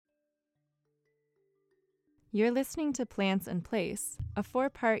You're listening to Plants and Place, a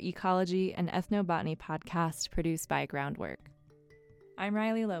 4-part ecology and ethnobotany podcast produced by Groundwork. I'm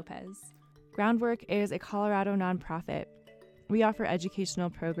Riley Lopez. Groundwork is a Colorado nonprofit. We offer educational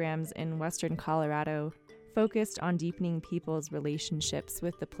programs in Western Colorado focused on deepening people's relationships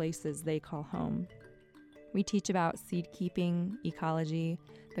with the places they call home. We teach about seed keeping, ecology,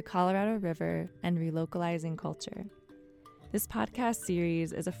 the Colorado River, and relocalizing culture. This podcast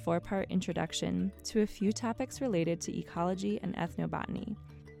series is a 4-part introduction to a few topics related to ecology and ethnobotany.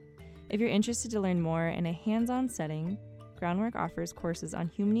 If you're interested to learn more in a hands-on setting, Groundwork offers courses on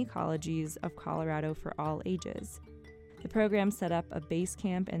human ecologies of Colorado for all ages. The program set up a base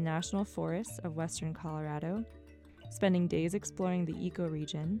camp in national forests of Western Colorado, spending days exploring the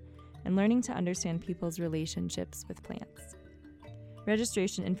ecoregion and learning to understand people's relationships with plants.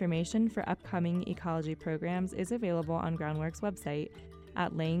 Registration information for upcoming ecology programs is available on Groundwork's website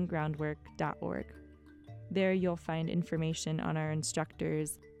at layinggroundwork.org. There you'll find information on our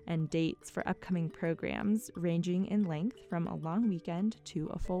instructors and dates for upcoming programs ranging in length from a long weekend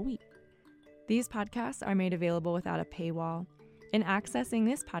to a full week. These podcasts are made available without a paywall. In accessing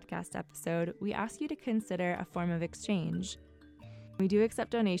this podcast episode, we ask you to consider a form of exchange. We do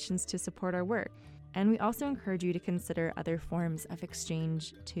accept donations to support our work, and we also encourage you to consider other forms of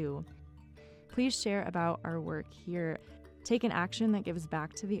exchange too. Please share about our work here. Take an action that gives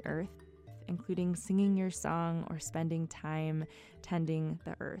back to the earth, including singing your song or spending time tending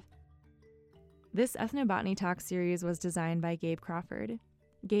the earth. This Ethnobotany Talk series was designed by Gabe Crawford.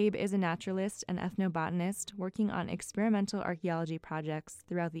 Gabe is a naturalist and ethnobotanist working on experimental archaeology projects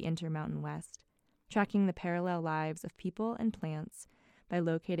throughout the Intermountain West, tracking the parallel lives of people and plants by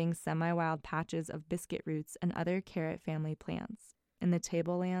locating semi-wild patches of biscuit roots and other carrot family plants in the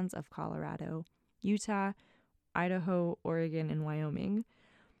tablelands of Colorado, Utah, Idaho, Oregon, and Wyoming.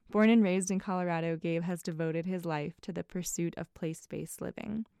 Born and raised in Colorado, Gabe has devoted his life to the pursuit of place-based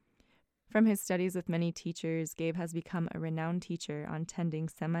living. From his studies with many teachers, Gabe has become a renowned teacher on tending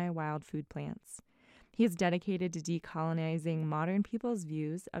semi-wild food plants. He is dedicated to decolonizing modern people's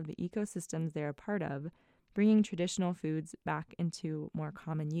views of the ecosystems they're a part of, bringing traditional foods back into more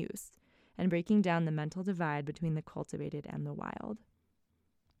common use, and breaking down the mental divide between the cultivated and the wild.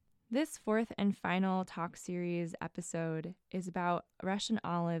 This 4th and final talk series episode is about Russian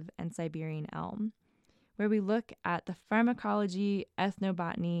olive and Siberian elm, where we look at the pharmacology,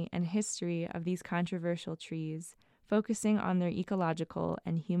 ethnobotany, and history of these controversial trees, focusing on their ecological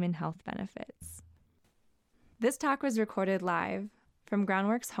and human health benefits. This talk was recorded live from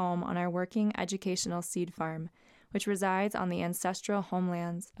Groundwork's home on our working educational seed farm, which resides on the ancestral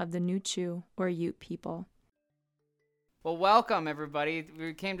homelands of the Nuchu or Ute people. Well, welcome everybody.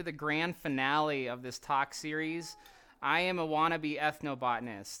 We came to the grand finale of this talk series. I am a wannabe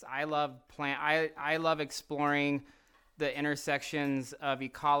ethnobotanist. I love exploring the intersections of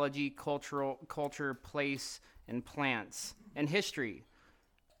ecology, culture, place, and plants, and history.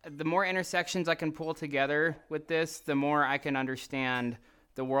 The more intersections I can pull together with this, the more I can understand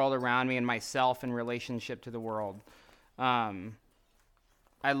the world around me and myself in relationship to the world. I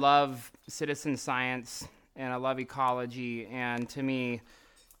love citizen science and I love ecology, and to me,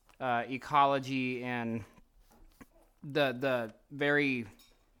 ecology and the very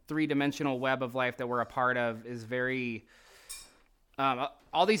three-dimensional web of life that we're a part of is very,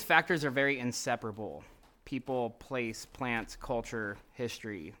 all these factors are very inseparable. People, place, plants, culture,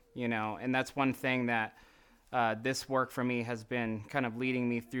 history, and that's one thing that this work for me has been kind of leading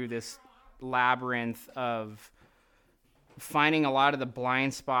me through this labyrinth of finding a lot of the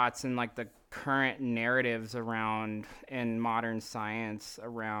blind spots and like the current narratives around in modern science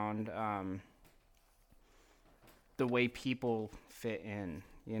around the way people fit in,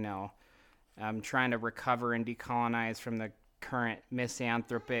 I'm trying to recover and decolonize from the current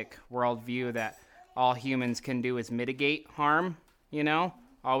misanthropic worldview that all humans can do is mitigate harm,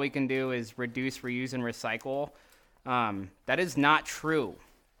 all we can do is reduce, reuse, and recycle. That is not true.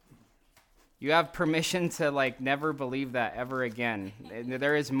 You have permission to never believe that ever again.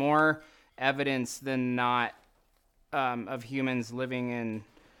 There is more evidence than not of humans living in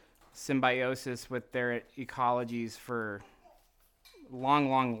symbiosis with their ecologies for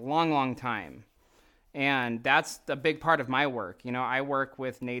long time. And that's a big part of my work. I work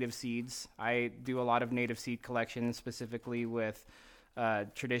with native seeds. I do a lot of native seed collections, specifically with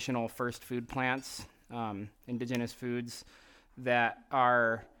traditional first food plants, indigenous foods that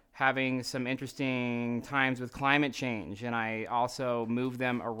are having some interesting times with climate change. And I also move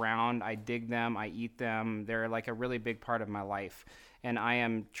them around. I dig them. I eat them. They're like a really big part of my life. And I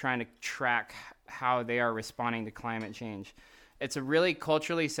am trying to track how they are responding to climate change. It's a really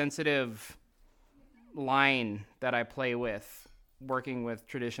culturally sensitive line that I play with working with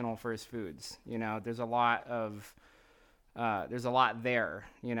traditional first foods. There's a lot there.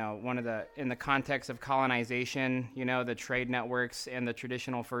 In the context of colonization, the trade networks and the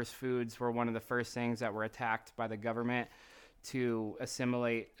traditional first foods were one of the first things that were attacked by the government to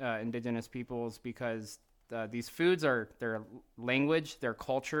assimilate indigenous peoples, because these foods are their language, their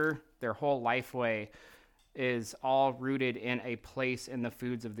culture, their whole life way is all rooted in a place in the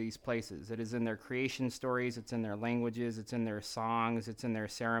foods of these places. It is in their creation stories, it's in their languages, it's in their songs, it's in their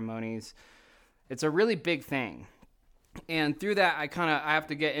ceremonies. It's a really big thing. And through that, I have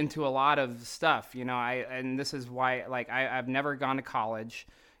to get into a lot of stuff, and this is why, I've never gone to college,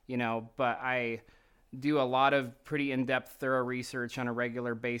 but I do a lot of pretty in-depth, thorough research on a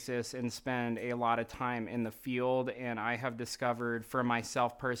regular basis and spend a lot of time in the field. And I have discovered for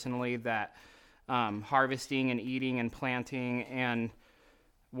myself personally that harvesting and eating and planting and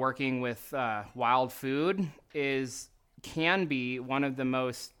working with wild food can be one of the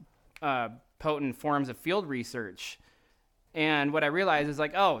most potent forms of field research. And what I realized is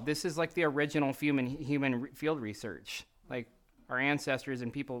this is like the original human field research. Like our ancestors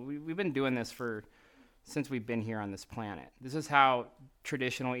and people, we've been doing this since we've been here on this planet. This is how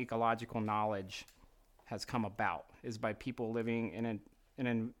traditional ecological knowledge has come about, is by people living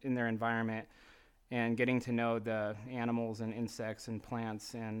in their environment and getting to know the animals and insects and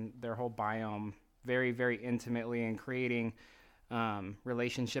plants and their whole biome very, very intimately, and creating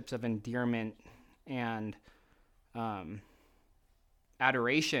relationships of endearment and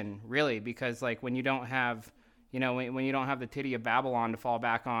adoration, really, because when you don't have when you don't have the titty of Babylon to fall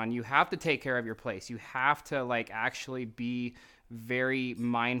back on, you have to take care of your place. You have to actually be very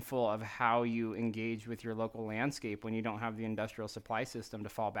mindful of how you engage with your local landscape when you don't have the industrial supply system to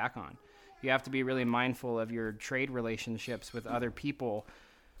fall back on. You have to be really mindful of your trade relationships with other people.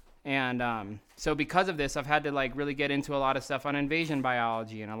 And so because of this, I've had to really get into a lot of stuff on invasion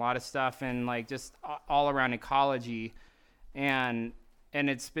biology and a lot of stuff and just all around ecology. And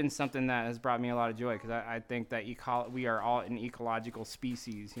it's been something that has brought me a lot of joy, because I think that we are all an ecological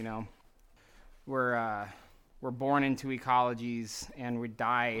species. We're born into ecologies and we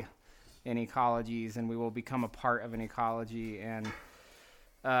die in ecologies, and we will become a part of an ecology. And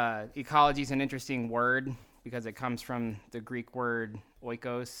ecology is an interesting word because it comes from the Greek word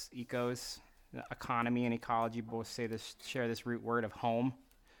oikos, ecos. Economy and ecology both share this root word of home.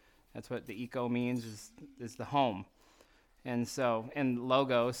 That's what the eco means, is the home. And so, and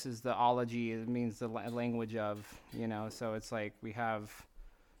logos is the ology, it means the language of, so it's we have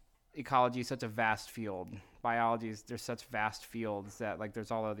ecology is such a vast field. Biology there's such vast fields that there's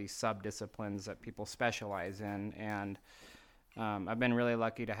all of these sub-disciplines that people specialize in. And I've been really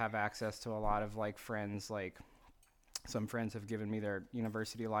lucky to have access to a lot of friends. Some friends have given me their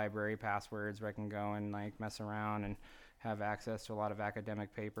university library passwords where I can go and mess around and have access to a lot of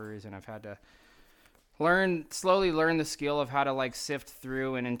academic papers. And I've had to slowly learn the skill of how to sift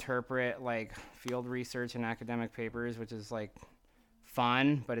through and interpret field research and academic papers, which is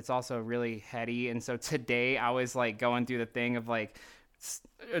fun, but it's also really heady. And so today I was going through the thing of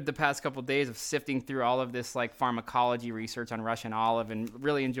the past couple of days of sifting through all of this pharmacology research on Russian olive and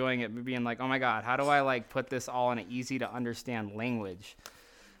really enjoying it, being oh my God, how do I put this all in an easy to understand language?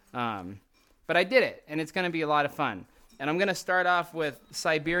 But I did it, and it's going to be a lot of fun. And I'm going to start off with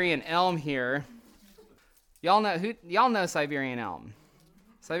Siberian elm here. Y'all know Siberian elm.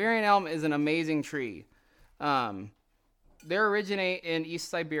 Siberian elm is an amazing tree. They originate in East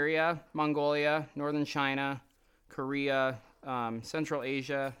Siberia, Mongolia, northern China, Korea, Central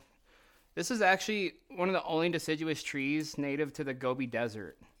Asia. This is actually one of the only deciduous trees native to the Gobi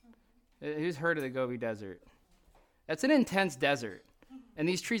Desert. Who's heard of the Gobi Desert? That's an intense desert. And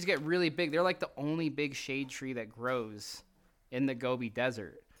these trees get really big. They're the only big shade tree that grows in the Gobi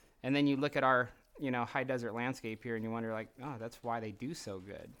Desert. And then you look at our high desert landscape here, and you wonder oh, that's why they do so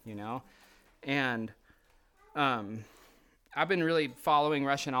good, And I've been really following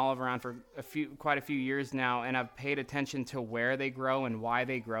Russian olive around for quite a few years now, and I've paid attention to where they grow and why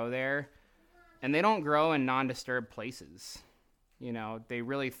they grow there. And they don't grow in non-disturbed places. They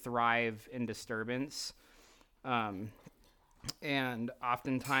really thrive in disturbance. And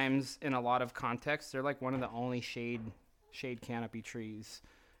oftentimes in a lot of contexts, they're one of the only shade canopy trees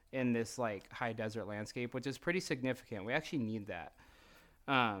in this high desert landscape, which is pretty significant. We actually need that.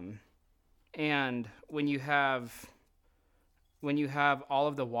 And when you have all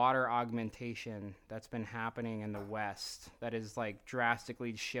of the water augmentation that's been happening in the West, that is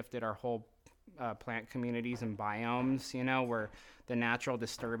drastically shifted our whole plant communities and biomes, where the natural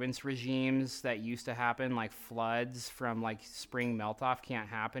disturbance regimes that used to happen, floods from spring melt-off, can't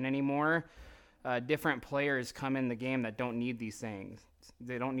happen anymore. different players come in the game that don't need these things.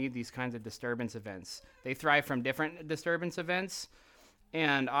 They don't need these kinds of disturbance events. They thrive from different disturbance events.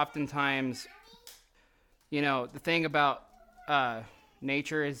 And oftentimes, the thing about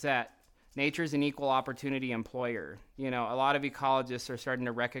nature is that nature is an equal opportunity employer. A lot of ecologists are starting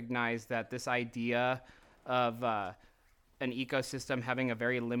to recognize that this idea of an ecosystem having a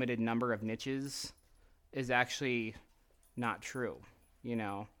very limited number of niches is actually not true. We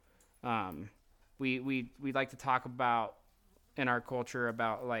like to talk about in our culture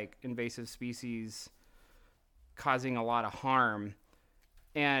about like invasive species causing a lot of harm.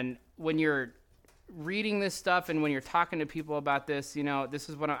 And when you're reading this stuff and when you're talking to people about this, this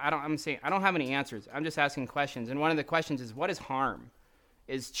is what I'm saying. I don't have any answers. I'm just asking questions. And one of the questions is, what is harm?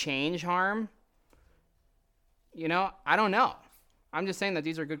 Is change harm? I don't know. I'm just saying that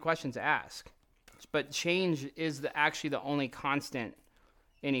these are good questions to ask. But change is actually the only constant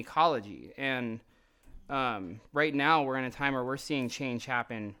in ecology. And right now we're in a time where we're seeing change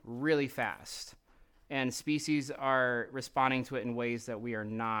happen really fast. And species are responding to it in ways that we are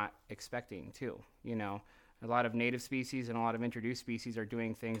not expecting to. A lot of native species and a lot of introduced species are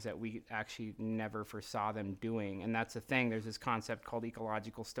doing things that we actually never foresaw them doing. And that's the thing. There's this concept called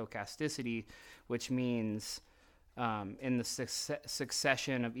ecological stochasticity, which means in the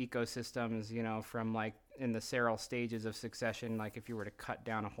succession of ecosystems, from like in the seral stages of succession, like if you were to cut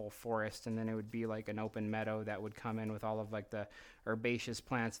down a whole forest and then it would be like an open meadow that would come in with all of like the herbaceous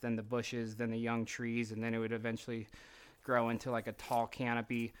plants, then the bushes, then the young trees, and then it would eventually grow into like a tall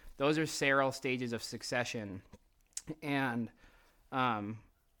canopy. Those are seral stages of succession. And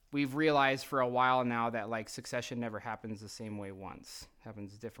we've realized for a while now that like succession never happens the same way once. It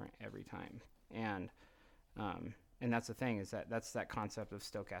happens different every time. And that's the thing, is that's that concept of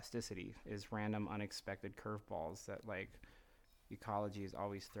stochasticity, is random, unexpected curveballs that like ecology is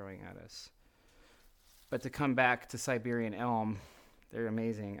always throwing at us. But to come back to Siberian elm, they're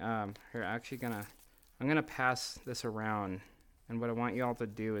amazing. Here, I'm gonna pass this around, and what I want you all to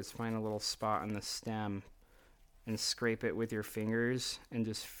do is find a little spot on the stem and scrape it with your fingers and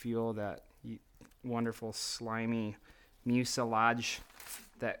just feel that wonderful slimy mucilage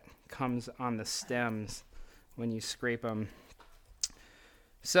that comes on the stems when you scrape them.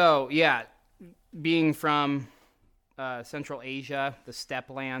 So yeah, being from Central Asia, the steppe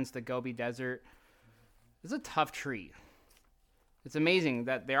lands, the Gobi Desert, it's a tough tree. It's amazing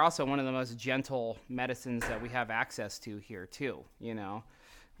that they're also one of the most gentle medicines that we have access to here too.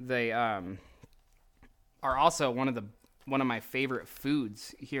 They are also one of my favorite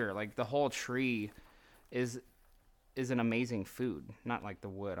foods here. Like the whole tree is an amazing food. Not like the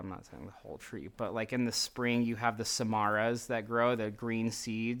wood, I'm not saying the whole tree, but like in the spring you have the samaras that grow, the green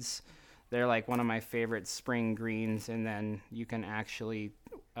seeds. They're like one of my favorite spring greens, and then you can actually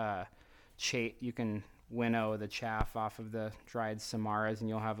you can winnow the chaff off of the dried samaras, and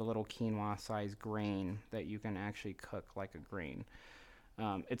you'll have a little quinoa-sized grain that you can actually cook like a grain.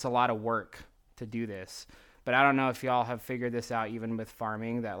 It's a lot of work to do this, but I don't know if y'all have figured this out, even with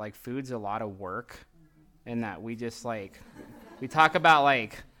farming, that like food's a lot of work. And that we just like, we talk about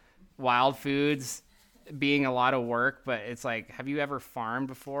like wild foods being a lot of work, but it's like, have you ever farmed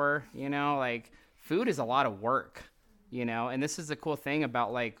before? Like food is a lot of work, and this is the cool thing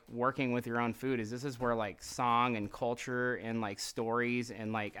about like working with your own food, is this is where like song and culture and like stories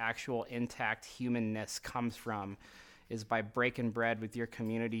and like actual intact humanness comes from, is by breaking bread with your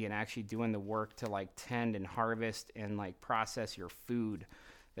community and actually doing the work to like tend and harvest and like process your food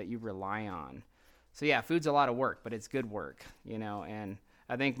that you rely on. So yeah, food's a lot of work, but it's good work, and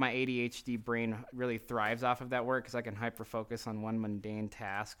I think my ADHD brain really thrives off of that work, because I can hyper-focus on one mundane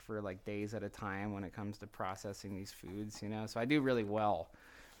task for like days at a time when it comes to processing these foods, so I do really well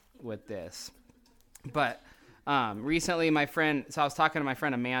with this. But recently I was talking to my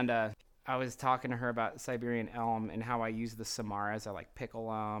friend Amanda. I was talking to her about Siberian elm and how I use the samaras. I like pickle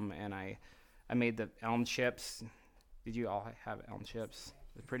them, and I made the elm chips. Did you all have elm chips?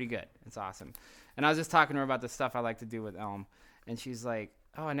 They're pretty good. It's awesome. And I was just talking to her about the stuff I like to do with elm, and she's like,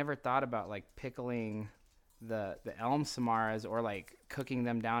 oh, I never thought about like pickling the elm samaras or like cooking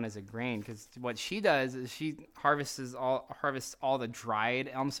them down as a grain, because what she does is she harvests all the dried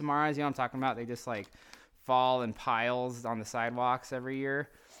elm samaras. You know what I'm talking about? They just like fall in piles on the sidewalks every year.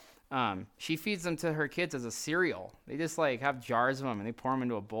 She feeds them to her kids as a cereal. They just like have jars of them, and they pour them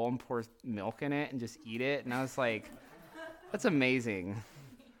into a bowl and pour milk in it and just eat it. And I was like, that's amazing.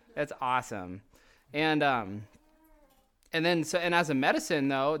 That's awesome. And as a medicine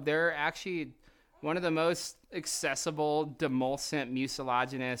though, they're actually one of the most accessible demulcent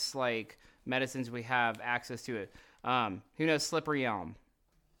mucilaginous like medicines we have access to. It. Who knows slippery elm?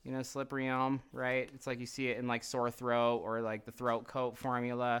 You know, slippery elm, right? It's like you see it in like sore throat or like the throat coat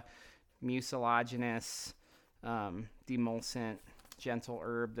formula. Mucilaginous, demulcent, gentle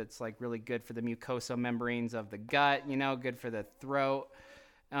herb that's like really good for the mucosal membranes of the gut, you know, good for the throat.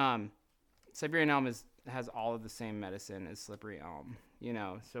 Siberian elm has all of the same medicine as slippery elm, you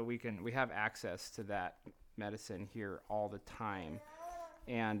know, so we have access to that medicine here all the time.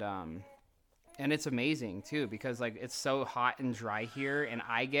 And it's amazing too, because like it's so hot and dry here, and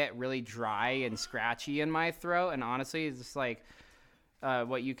I get really dry and scratchy in my throat. And honestly, it's just like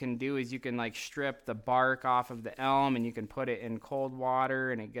what you can do is you can like strip the bark off of the elm, and you can put it in cold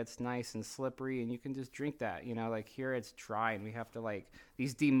water, and it gets nice and slippery, and you can just drink that. You know, like here it's dry, and we have to like,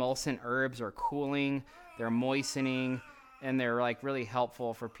 these demulcent herbs are cooling, they're moistening, and they're like really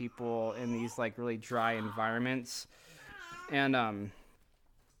helpful for people in these like really dry environments. And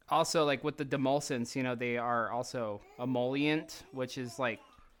also, like with the demulcents, you know, they are also emollient, which is like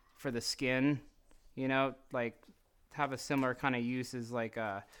for the skin, you know, like have a similar kind of use as like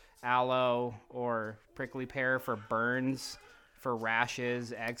aloe or prickly pear for burns, for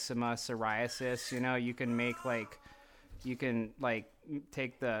rashes, eczema, psoriasis. You know, you can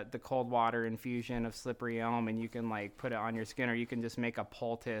take the cold water infusion of slippery elm, and you can like put it on your skin, or you can just make a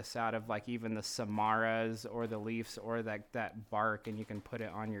poultice out of like even the samaras or the leaves or that bark, and you can put it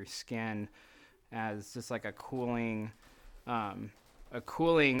on your skin as just like a cooling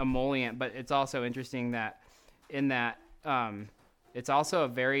emollient. But it's also interesting that in that it's also a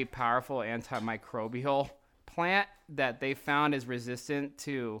very powerful antimicrobial plant that they found is resistant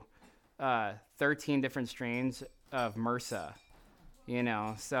to 13 different strains of MRSA, you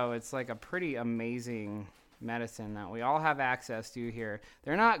know, so it's like a pretty amazing medicine that we all have access to here.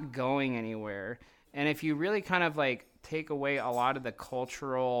 They're not going anywhere. And if you really kind of like take away a lot of the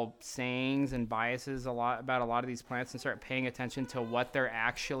cultural sayings and biases about a lot of these plants and start paying attention to what they're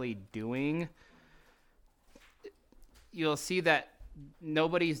actually doing, you'll see that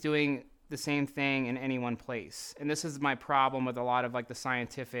nobody's doing the same thing in any one place. And this is my problem with a lot of like the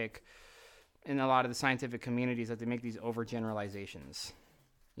scientific communities, that they make these overgeneralizations.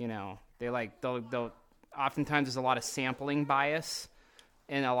 You know, they'll oftentimes there's a lot of sampling bias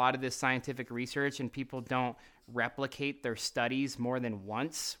in a lot of this scientific research, and people don't replicate their studies more than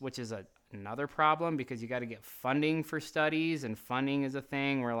once, which is another problem, because you got to get funding for studies, and funding is a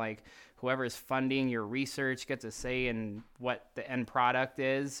thing where like whoever is funding your research gets a say in what the end product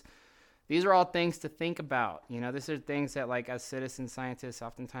is. These are all things to think about. You know, these are things that like as citizen scientists,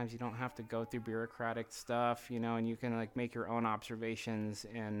 oftentimes you don't have to go through bureaucratic stuff, you know, and you can like make your own observations.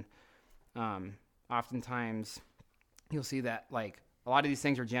 And oftentimes you'll see that like a lot of these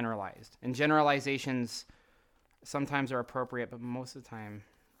things are generalized, and generalizations sometimes are appropriate, but most of the time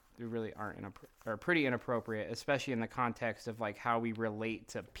they really aren't are pretty inappropriate, especially in the context of like how we relate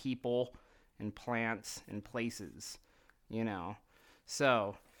to people and plants and places, you know.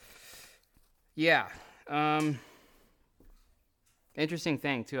 So yeah. Interesting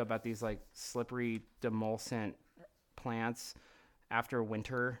thing too about these like slippery demulcent plants after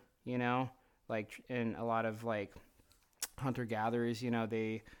winter, you know, like in a lot of like hunter gatherers, you know,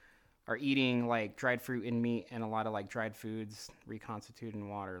 they are eating like dried fruit and meat and a lot of like dried foods reconstituted in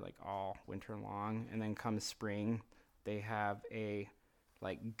water like all winter long. And then come spring, they have a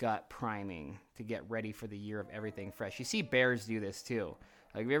like gut priming to get ready for the year of everything fresh. You see bears do this too.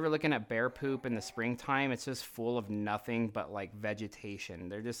 Like, if you're ever looking at bear poop in the springtime, it's just full of nothing but like vegetation.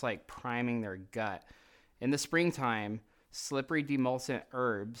 They're just like priming their gut. In the springtime, slippery demulcent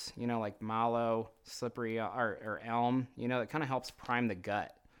herbs, you know, like mallow, slippery or elm, you know, it kind of helps prime the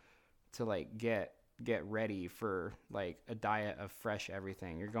gut to like get ready for like a diet of fresh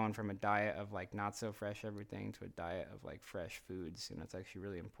everything. You're going from a diet of like not so fresh everything to a diet of like fresh foods. You know, it's actually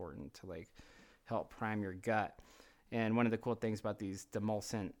really important to like help prime your gut. And one of the cool things about these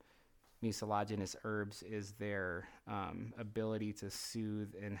demulcent mucilaginous herbs is their ability to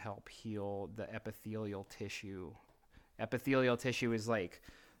soothe and help heal the epithelial tissue. Epithelial tissue is like,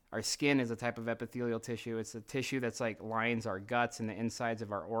 our skin is a type of epithelial tissue. It's the tissue that's like lines our guts and the insides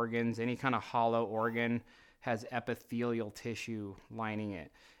of our organs. Any kind of hollow organ has epithelial tissue lining it.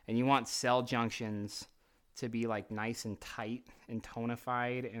 And you want cell junctions to be like nice and tight and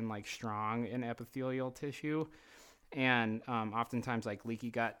tonified and like strong in epithelial tissue. And oftentimes like leaky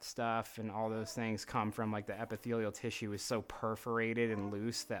gut stuff and all those things come from like the epithelial tissue is so perforated and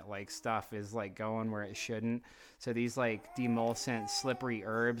loose that like stuff is like going where it shouldn't. So these like demulcent slippery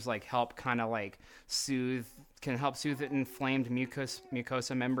herbs like help kind of like can help soothe the inflamed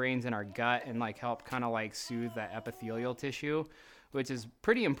mucosa membranes in our gut and like help kind of like soothe that epithelial tissue, which is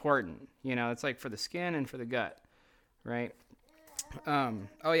pretty important. You know, it's like for the skin and for the gut, right?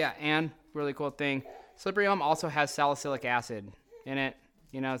 Oh yeah, and really cool thing, slippery elm also has salicylic acid in it.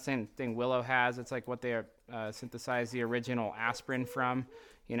 Same thing willow has. It's like what they synthesized the original aspirin from.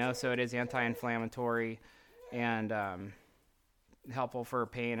 So it is anti-inflammatory and helpful for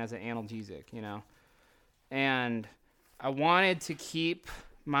pain as an analgesic. And I wanted to keep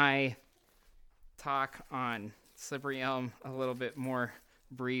my talk on slippery elm a little bit more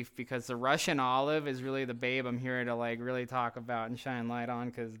brief because the Russian olive is really the babe I'm here to like really talk about and shine light on,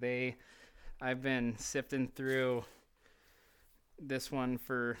 because I've been sifting through this one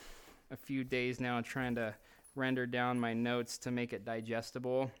for a few days now, trying to render down my notes to make it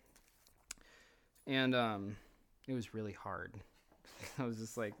digestible, and it was really hard. I was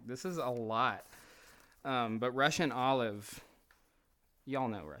just like, this is a lot. But Russian olive, y'all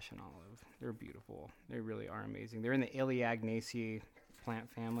know Russian olive. They're beautiful. They really are amazing. They're in the Elaeagnaceae plant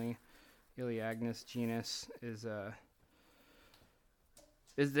family. Elaeagnus genus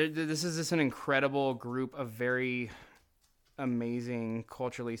this is just an incredible group of very amazing,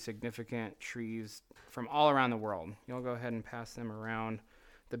 culturally significant trees from all around the world. You'll go ahead and pass them around.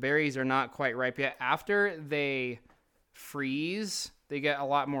 The berries are not quite ripe yet. After they freeze, they get a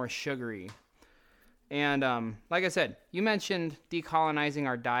lot more sugary. And like I said, you mentioned decolonizing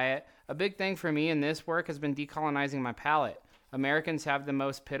our diet. A big thing for me in this work has been decolonizing my palate. Americans have the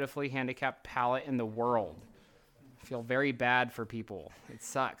most pitifully handicapped palate in the world. I feel very bad for people. It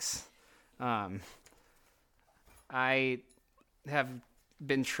sucks. I have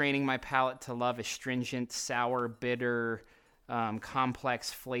been training my palate to love astringent, sour, bitter,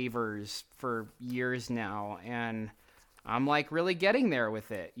 complex flavors for years now. And I'm like really getting there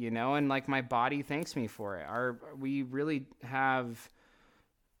with it, and like my body thanks me for it. We really have,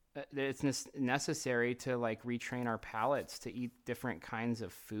 it's necessary to like retrain our palates to eat different kinds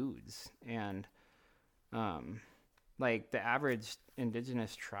of foods. And like the average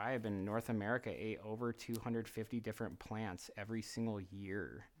indigenous tribe in North America ate over 250 different plants every single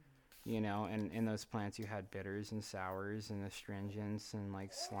year. And in those plants you had bitters and sours and astringents and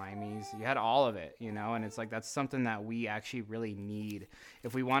like slimies. You had all of it, and it's like that's something that we actually really need.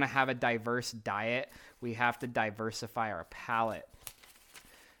 If we want to have a diverse diet, we have to diversify our palate.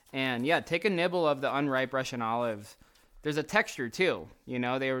 And yeah, take a nibble of the unripe Russian olives. There's a texture too,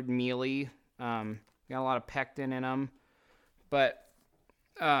 they were mealy, got a lot of pectin in them. But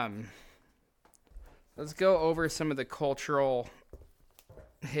let's go over some of the cultural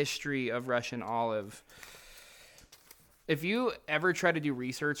history of Russian olive. If you ever try to do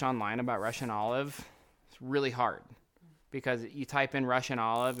research online about Russian olive, it's really hard because you type in Russian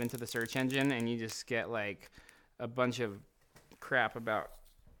olive into the search engine and you just get like a bunch of crap about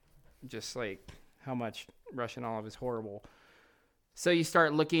just like how much Russian olive is horrible. So you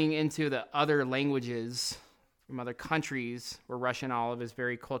start looking into the other languages from other countries where Russian olive is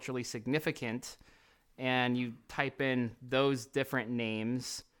very culturally significant, and you type in those different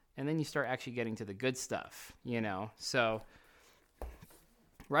names, and then you start actually getting to the good stuff, So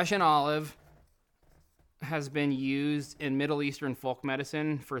Russian olive has been used in Middle Eastern folk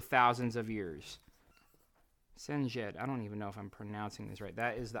medicine for thousands of years. Senjed, I don't even know if I'm pronouncing this right.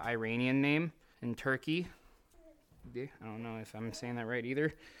 That is the Iranian name. In Turkey, I don't know if I'm saying that right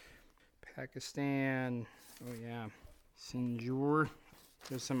either. Pakistan, oh yeah, Sinjur.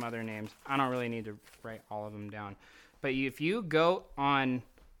 There's some other names. I don't really need to write all of them down. But if you go on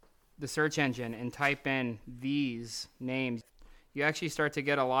the search engine and type in these names, you actually start to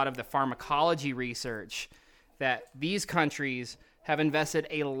get a lot of the pharmacology research that these countries have invested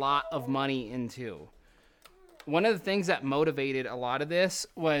a lot of money into. One of the things that motivated a lot of this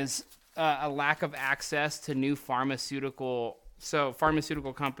was a lack of access to new pharmaceutical. So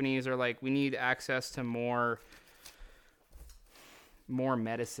pharmaceutical companies are like, we need access to more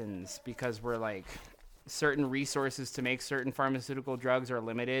medicines because we're like certain resources to make certain pharmaceutical drugs are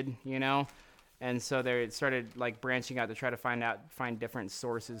limited, And so they started like branching out to try to find different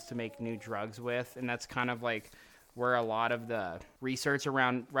sources to make new drugs with. And that's kind of like where a lot of the research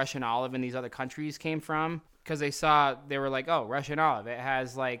around Russian olive in these other countries came from. Because they were like, oh, Russian olive, it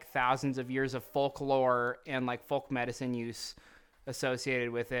has like thousands of years of folklore and like folk medicine use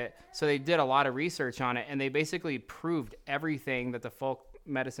associated with it. So they did a lot of research on it, and they basically proved everything that the folk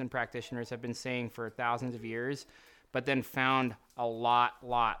medicine practitioners have been saying for thousands of years, but then found a lot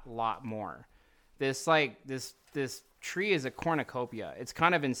more. This tree is a cornucopia. It's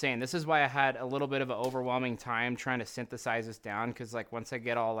kind of insane. This is why I had a little bit of an overwhelming time trying to synthesize this down, because like once I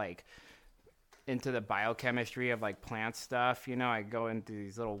get all like into the biochemistry of like plant stuff, I go into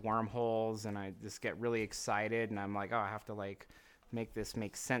these little wormholes and I just get really excited, and I'm like, oh, I have to like make this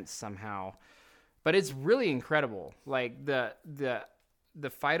make sense somehow. But it's really incredible. Like the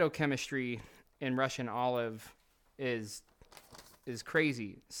phytochemistry in Russian olive is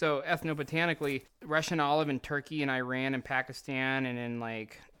crazy. So ethnobotanically, Russian olive in Turkey and Iran and Pakistan and in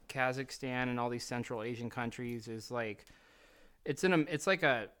like Kazakhstan and all these Central Asian countries is like it's like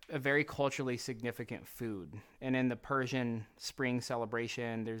a very culturally significant food. And in the Persian spring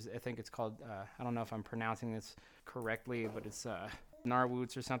celebration, I think it's called I don't know if I'm pronouncing this correctly, but it's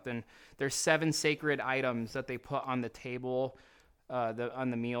Narwoots or something. There's 7 sacred items that they put on the table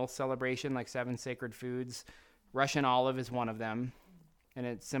on the meal celebration, like 7 sacred foods. Russian olive is one of them, and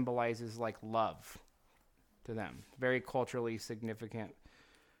it symbolizes like love to them. Very culturally significant.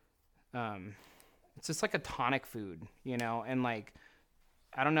 It's just like a tonic food, you know, and like,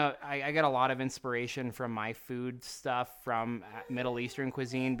 I don't know, I get a lot of inspiration from my food stuff from Middle Eastern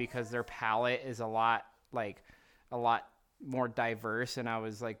cuisine because their palate is a lot more diverse, and I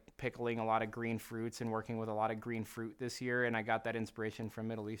was like pickling a lot of green fruits and working with a lot of green fruit this year, and I got that inspiration from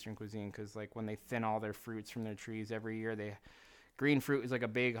Middle Eastern cuisine because like when they thin all their fruits from their trees every year, green fruit is like a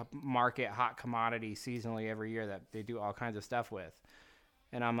big market hot commodity seasonally every year that they do all kinds of stuff with.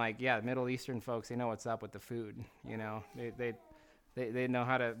 And I'm like, yeah, Middle Eastern folks, they know what's up with the food, you know. They know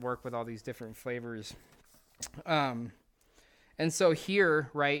how to work with all these different flavors. And so here,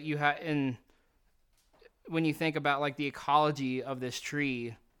 right, you have when you think about like the ecology of this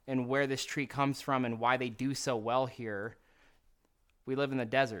tree and where this tree comes from and why they do so well here, we live in the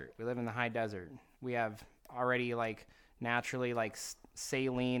desert. We live in the high desert. We have already like naturally like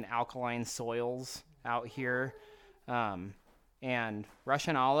saline alkaline soils out here. And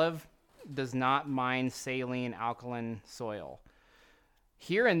Russian olive does not mind saline alkaline soil.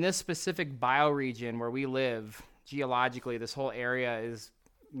 Here in this specific bioregion where we live, geologically, this whole area is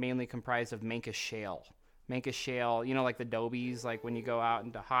mainly comprised of Mancus Shale. Mancus Shale, you know, like the Dobies, like when you go out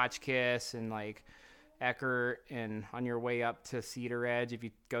into Hotchkiss and like Eckert and on your way up to Cedar Edge, if you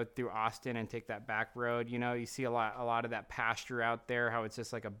go through Austin and take that back road, you know, you see a lot of that pasture out there, how it's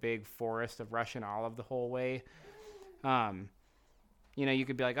just like a big forest of Russian olive the whole way. You know, you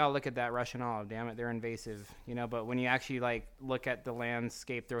could be like, oh, look at that Russian olive, damn it, they're invasive, you know, but when you actually like look at the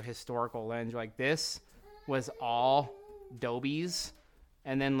landscape through a historical lens, like this was all Dobies,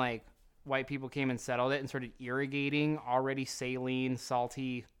 and then like white people came and settled it and started irrigating already saline,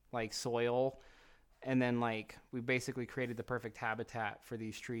 salty like soil, and then like we basically created the perfect habitat for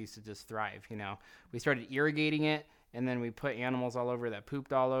these trees to just thrive. You know, we started irrigating it, and then we put animals all over that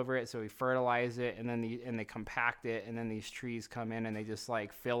pooped all over it, so we fertilize it, and then they compact it, and then these trees come in and they just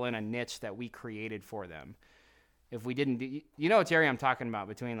like fill in a niche that we created for them. If we didn't do, you know what area I'm talking about,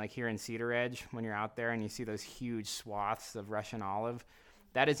 between like here in Cedar Edge, when you're out there and you see those huge swaths of Russian olive,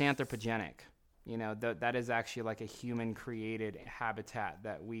 that is anthropogenic. You know, that is actually like a human created habitat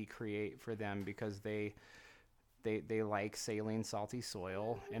that we create for them because they like saline, salty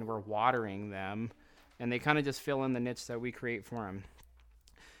soil, and we're watering them, and they kind of just fill in the niche that we create for them.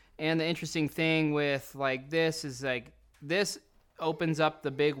 And the interesting thing with like this is like this opens up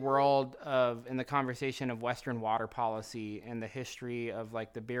the big world of in the conversation of Western water policy and the history of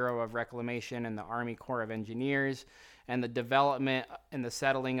like the Bureau of Reclamation and the Army Corps of Engineers and the development and the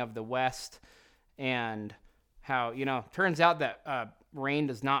settling of the West, and how, you know, turns out that rain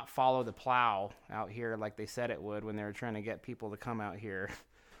does not follow the plow out here like they said it would when they were trying to get people to come out here.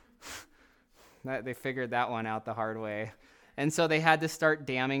 They figured that one out the hard way. And so they had to start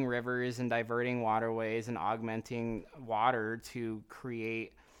damming rivers and diverting waterways and augmenting water to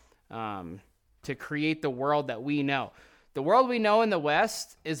create the world that we know. The world we know in the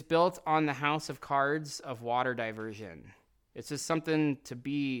West is built on the house of cards of water diversion. It's just something to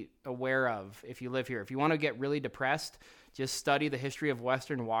be aware of if you live here. If you want to get really depressed, just study the history of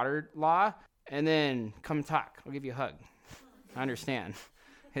Western water law and then come talk. I'll give you a hug. I understand.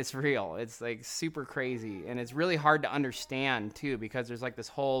 It's real. It's like super crazy. And it's really hard to understand too, because there's like this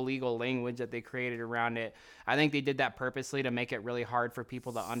whole legal language that they created around it. I think they did that purposely to make it really hard for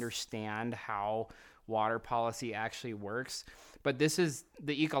people to understand how water policy actually works. But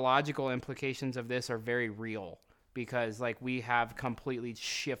the ecological implications of this are very real, because like we have completely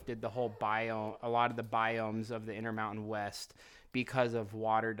shifted the whole biome, a lot of the biomes of the Intermountain West because of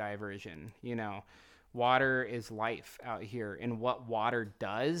water diversion. You know, water is life out here, and what water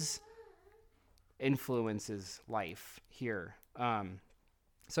does influences life here.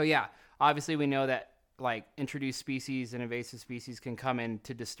 So yeah, obviously we know that like introduced species and invasive species can come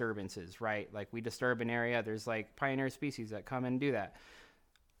into disturbances, right? Like we disturb an area, there's like pioneer species that come and do that.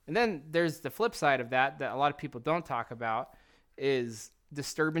 And then there's the flip side of that a lot of people don't talk about, is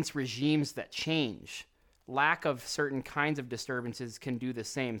disturbance regimes that change. lack of certain kinds of disturbances can do the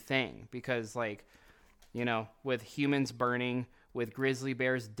same thing, because like, you know, with humans burning, with grizzly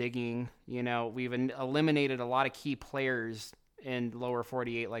bears digging, you know, we've eliminated a lot of key players in lower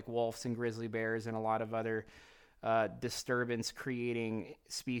 48, like wolves and grizzly bears and a lot of other disturbance creating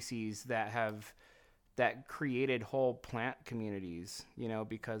species that created whole plant communities, you know,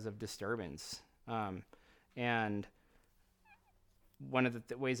 because of disturbance. And one of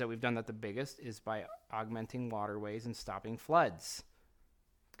the ways that we've done that the biggest is by augmenting waterways and stopping floods.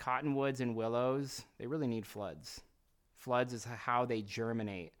 Cottonwoods and willows, they really need floods. Floods is how they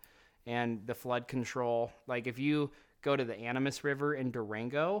germinate. And the flood control, like if you go to the Animas River in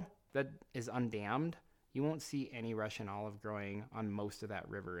Durango that is undammed, you won't see any Russian olive growing on most of that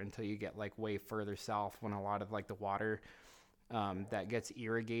river until you get like way further south, when a lot of like the water that gets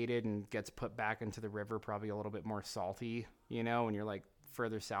irrigated and gets put back into the river, probably a little bit more salty, you know, when you're like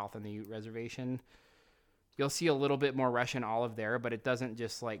further south in the Ute Reservation. You'll see a little bit more Russian olive there, but it doesn't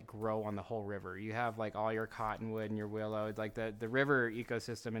just like grow on the whole river. You have like all your cottonwood and your willow. Like the river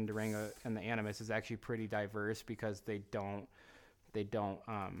ecosystem in Durango and the Animas is actually pretty diverse, because they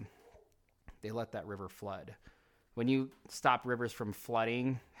let that river flood. When you stop rivers from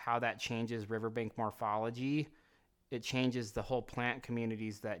flooding, how that changes riverbank morphology, it changes the whole plant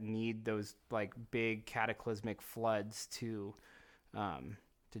communities that need those like big cataclysmic floods to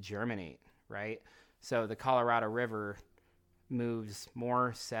germinate, right? So the Colorado River moves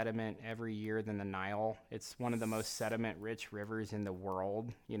more sediment every year than the Nile. It's one of the most sediment-rich rivers in the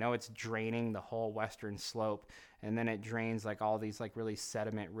world. You know, it's draining the whole western slope, and then it drains like all these like really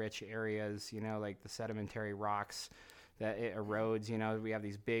sediment-rich areas, you know, like the sedimentary rocks that it erodes. You know, we have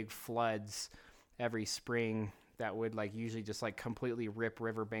these big floods every spring that would like usually just like completely rip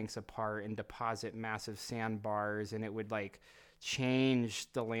riverbanks apart and deposit massive sandbars, and it would like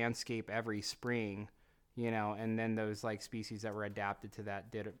change the landscape every spring, you know, and then those like species that were adapted to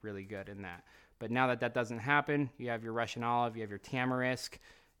that did it really good in that. But now that doesn't happen, you have your Russian olive, you have your tamarisk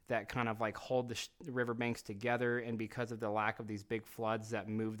that kind of like hold the riverbanks together, and because of the lack of these big floods that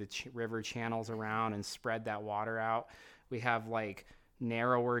move the river channels around and spread that water out, we have like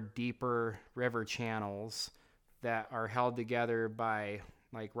narrower, deeper river channels that are held together by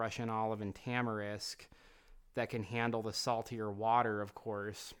like Russian olive and tamarisk that can handle the saltier water, of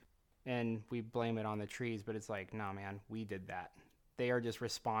course. And we blame it on the trees, but it's like, no, man, we did that. They are just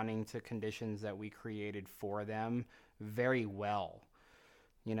responding to conditions that we created for them very well.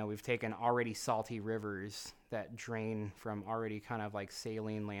 You know, we've taken already salty rivers that drain from already kind of like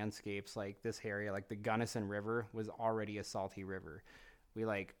saline landscapes, like this area, like the Gunnison River was already a salty river. We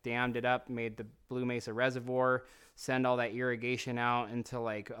like dammed it up, made the Blue Mesa Reservoir, send all that irrigation out into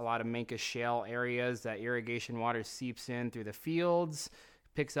like a lot of Mancos Shale areas. That irrigation water seeps in through the fields,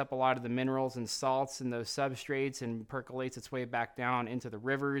 picks up a lot of the minerals and salts in those substrates and percolates its way back down into the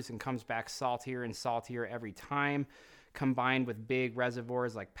rivers and comes back saltier and saltier every time, combined with big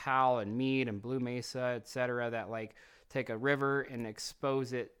reservoirs like Powell and Meade and Blue Mesa, etc., that like take a river and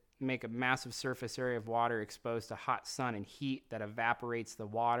expose it, make a massive surface area of water exposed to hot sun and heat that evaporates the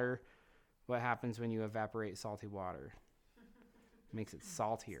water. What happens when you evaporate salty water? It makes it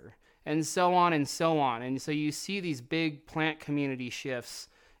saltier, and so on and so on. And so you see these big plant community shifts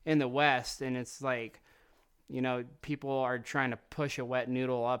in the West, and it's like, you know, people are trying to push a wet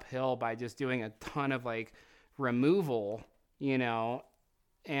noodle uphill by just doing a ton of like removal, you know.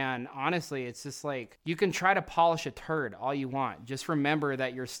 And honestly, it's just like, you can try to polish a turd all you want. Just remember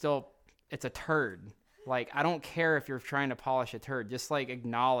that it's a turd. Like, I don't care if you're trying to polish a turd. Just like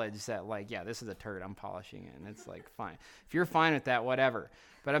acknowledge that, like, yeah, this is a turd, I'm polishing it. And it's like, fine. If you're fine with that, whatever.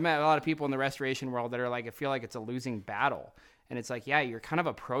 But I've met a lot of people in the restoration world that are like, I feel like it's a losing battle. And it's like, yeah, you're kind of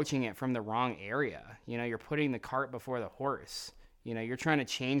approaching it from the wrong area. You know, you're putting the cart before the horse. You know, you're trying to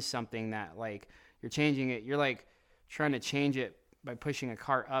change something that like, you're changing it. You're like trying to change it by pushing a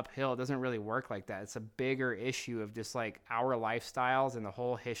cart uphill. It doesn't really work like that. It's a bigger issue of just like our lifestyles, and the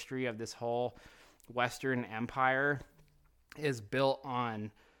whole history of this whole Western empire is built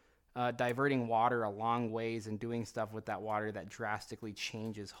on diverting water a long ways and doing stuff with that water that drastically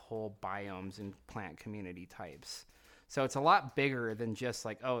changes whole biomes and plant community types. So it's a lot bigger than just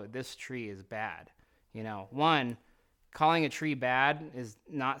like, oh, this tree is bad. You know, one, calling a tree bad is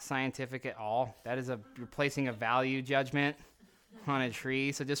not scientific at all. That is you're placing a value judgment on a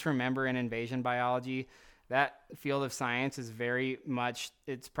tree. So just remember, in invasion biology, that field of science is very much,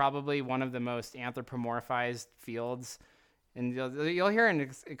 it's probably one of the most anthropomorphized fields. And you'll hear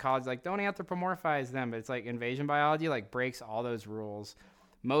in college, like, don't anthropomorphize them. But it's like invasion biology, like, breaks all those rules.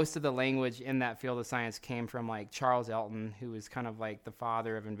 Most of the language in that field of science came from like Charles Elton, who was kind of like the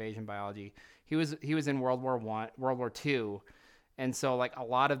father of invasion biology. He was in World War II. And so like a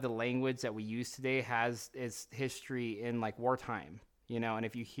lot of the language that we use today has its history in like wartime, and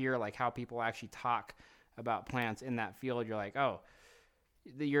if you hear like how people actually talk about plants in that field, you're like, oh,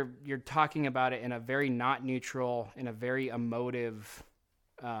 you're talking about it in a very not neutral, in a very emotive,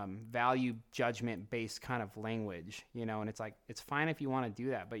 value judgment based kind of language, and it's like, it's fine if you want to do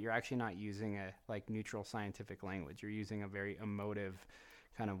that, but you're actually not using a like neutral scientific language. You're using a very emotive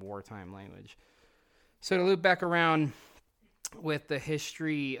kind of wartime language. So to loop back around with the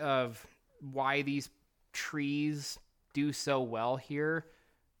history of why these trees do so well here,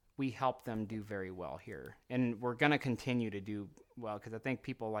 we help them do very well here. And we're going to continue to do well, because I think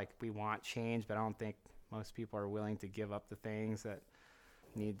people we want change, but I don't think most people are willing to give up the things that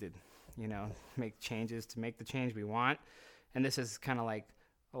need to, make changes to make the change we want. And this is kind of like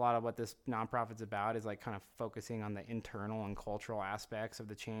a lot of what this nonprofit's about, is like kind of focusing on the internal and cultural aspects of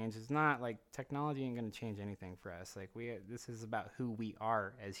the change. It's not like technology ain't going to change anything for us. Like this is about who we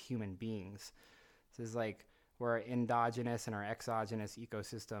are as human beings. This is like where our endogenous and our exogenous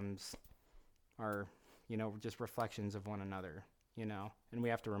ecosystems are, just reflections of one another, and we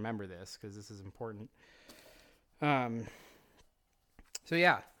have to remember this because this is important. So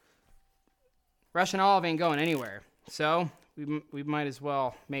yeah, Russian olive ain't going anywhere. So we might as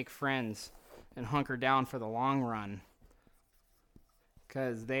well make friends and hunker down for the long run,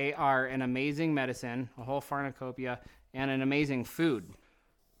 because they are an amazing medicine, a whole pharmacopoeia, and an amazing food.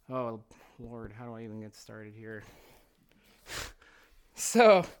 Oh, Lord, how do I even get started here?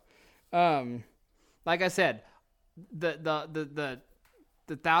 So, like I said, the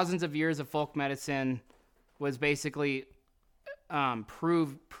thousands of years of folk medicine was basically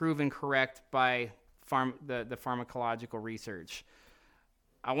proven correct by the pharmacological research.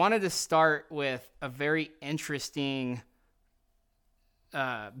 I wanted to start with a very interesting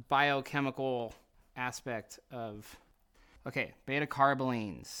biochemical aspect of,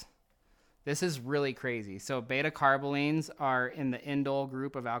 beta-carbolines. This is really crazy. So beta-carbolines are in the indole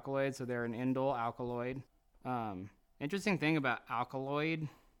group of alkaloids, so they're an indole alkaloid. Interesting thing about alkaloid,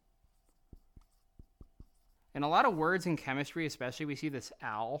 in a lot of words in chemistry especially, we see this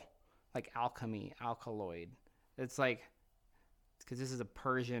like alchemy, alkaloid. It's like, because this is a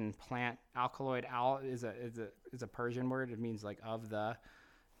Persian plant. Alkaloid, is a Persian word. It means like of the,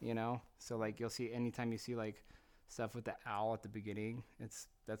 So like you'll see, anytime you see like stuff with the al at the beginning,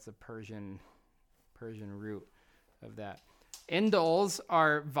 that's a Persian root of that. Indoles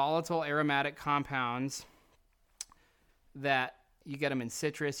are volatile aromatic compounds that you get them in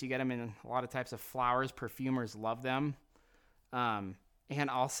citrus, you get them in a lot of types of flowers. Perfumers love them. And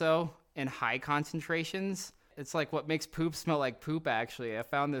also in high concentrations. It's like what makes poop smell like poop, actually. I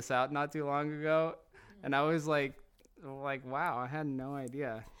found this out not too long ago, and I was like, wow, I had no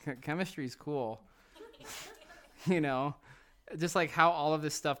idea. Chemistry's cool. Just like how all of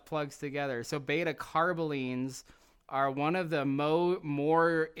this stuff plugs together. So beta-carbolines are one of the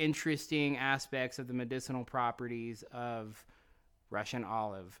more interesting aspects of the medicinal properties of Russian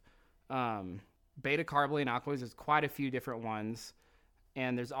olive. Beta-carboline alkaloids, there's quite a few different ones.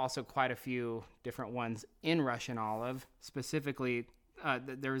 And there's also quite a few different ones in Russian olive. Specifically,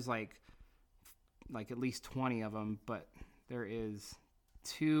 there's like at least 20 of them, but there is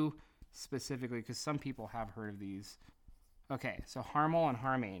 2 specifically, because some people have heard of these. Okay, so harmol and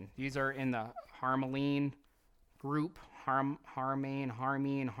harmane. These are in the harmaline group. Harmane,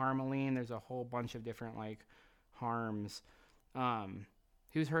 harmaline. There's a whole bunch of different harms.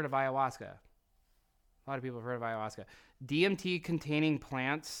 Who's heard of ayahuasca? A lot of people have heard of ayahuasca. DMT-containing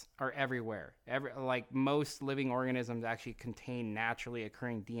plants are everywhere. Most living organisms actually contain naturally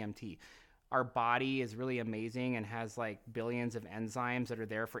occurring DMT. Our body is really amazing and has billions of enzymes that are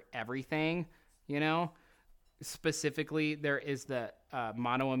there for everything, Specifically, there is the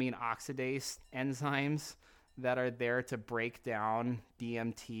monoamine oxidase enzymes that are there to break down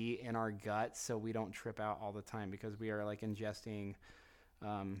DMT in our gut so we don't trip out all the time, because we are ingesting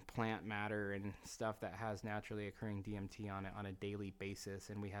plant matter and stuff that has naturally occurring DMT on it on a daily basis,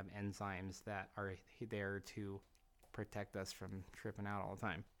 and we have enzymes that are there to protect us from tripping out all the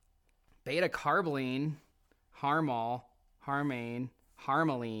time. Beta-carboline, harmol, harmane,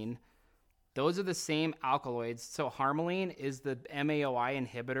 harmaline, those are the same alkaloids. So harmaline is the MAOI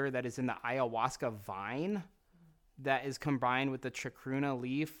inhibitor that is in the ayahuasca vine that is combined with the chacruna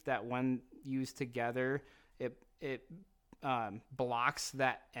leaf, that when used together, it blocks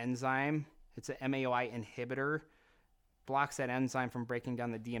that enzyme. It's an MAOI inhibitor, blocks that enzyme from breaking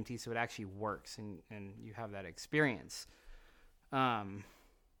down the DMT, so it actually works, and you have that experience.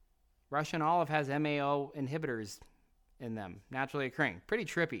 Russian olive has MAO inhibitors in them, naturally occurring. Pretty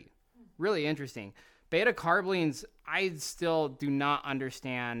trippy. really interesting. Beta carbolines, I still do not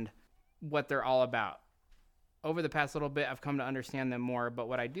understand what they're all about. Over the past little bit, I've come to understand them more, but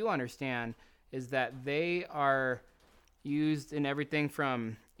what I do understand is that they are used in everything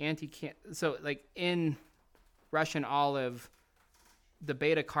from so like in Russian olive, the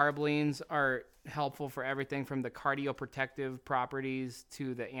beta carbolines are helpful for everything from the cardioprotective properties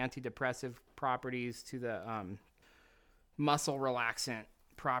to the antidepressive properties to the muscle relaxant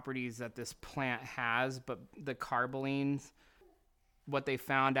properties that this plant has. But the carbolines, what they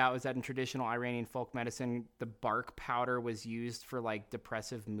found out is that in traditional Iranian folk medicine, the bark powder was used for like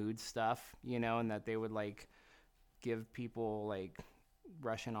depressive mood stuff, and that they would like give people like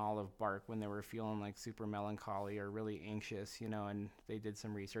Russian olive bark when they were feeling like super melancholy or really anxious, and they did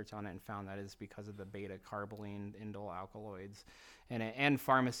some research on it and found that it's because of the beta carboline indole alkaloids and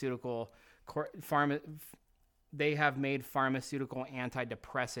they have made pharmaceutical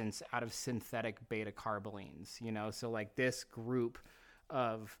antidepressants out of synthetic beta carbolines, so like this group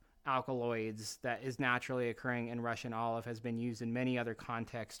of alkaloids that is naturally occurring in Russian olive has been used in many other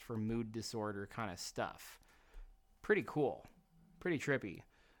contexts for mood disorder kind of stuff. Pretty cool. Pretty trippy.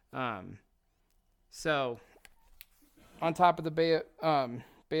 So on top of the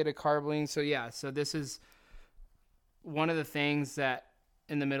beta carboline, so this is one of the things that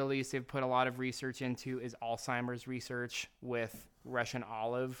in the Middle East they've put a lot of research into is Alzheimer's research with Russian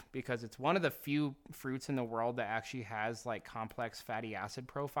olive, because it's one of the few fruits in the world that actually has like complex fatty acid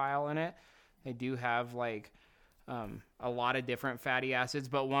profile in it. They do have like a lot of different fatty acids,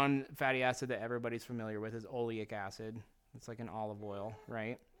 but one fatty acid that everybody's familiar with is oleic acid. It's like an olive oil,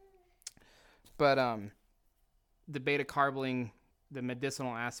 right? But the beta carboline, the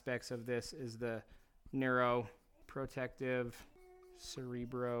medicinal aspects of this is the neuroprotective,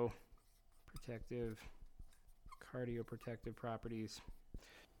 cerebroprotective, cardioprotective properties.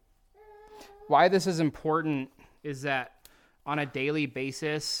 Why this is important is that on a daily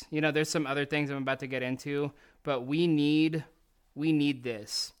basis, there's some other things I'm about to get into, but we need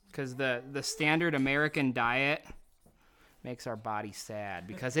this because the standard American diet makes our body sad,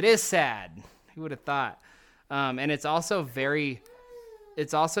 because it is sad. Who would have thought? And it's also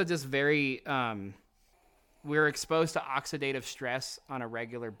just very, we're exposed to oxidative stress on a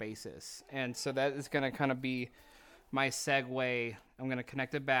regular basis. And so that is going to kind of be my segue. I'm going to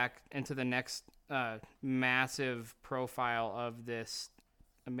connect it back into the next massive profile of this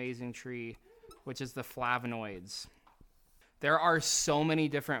amazing tree, which is the flavonoids. There are so many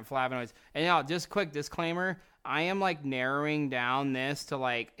different flavonoids. And just quick disclaimer, I am like narrowing down this to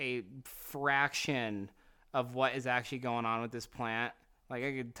like a fraction of what is actually going on with this plant. Like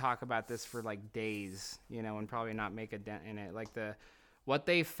I could talk about this for like days, and probably not make a dent in it. Like what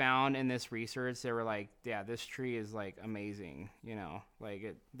they found in this research, they were like, yeah, this tree is like amazing,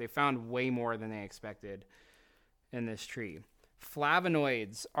 they found way more than they expected in this tree.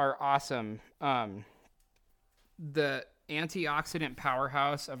 Flavonoids are awesome. The antioxidant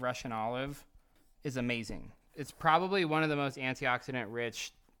powerhouse of Russian olive is amazing. It's probably one of the most antioxidant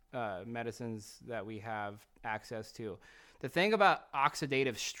rich medicines that we have access to. The thing about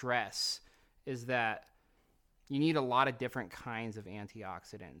oxidative stress is that you need a lot of different kinds of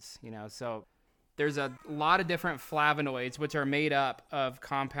antioxidants, so there's a lot of different flavonoids, which are made up of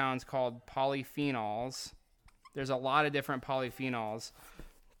compounds called polyphenols. There's a lot of different polyphenols.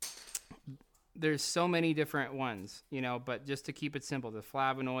 There's so many different ones, but just to keep it simple, the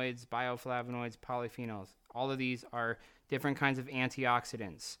flavonoids, bioflavonoids, polyphenols, all of these are different kinds of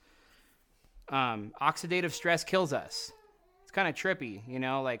antioxidants. Oxidative stress kills us. It's kind of trippy,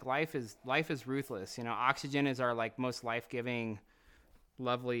 like life is ruthless. Oxygen is our like most life-giving,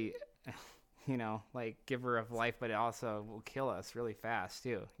 lovely, like giver of life, but it also will kill us really fast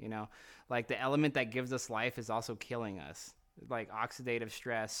too. Like the element that gives us life is also killing us. Like oxidative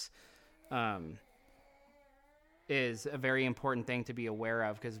stress is a very important thing to be aware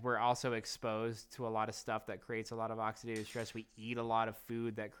of, because we're also exposed to a lot of stuff that creates a lot of oxidative stress. We eat a lot of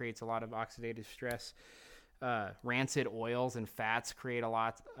food that creates a lot of oxidative stress. Rancid oils and fats create a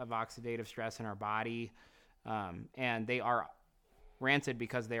lot of oxidative stress in our body. And they are rancid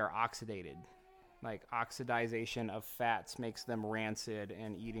because they are oxidated. Like oxidization of fats makes them rancid,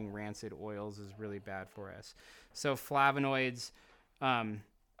 and eating rancid oils is really bad for us. So flavonoids, a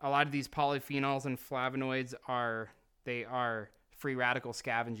lot of these polyphenols and flavonoids are free radical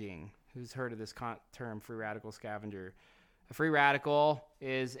scavenging. Who's heard of this term, free radical scavenger? A free radical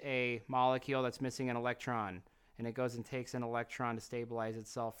is a molecule that's missing an electron, and it goes and takes an electron to stabilize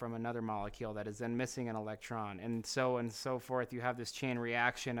itself from another molecule that is then missing an electron, and so forth. You have this chain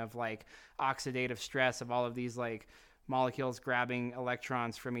reaction of like oxidative stress of all of these like molecules grabbing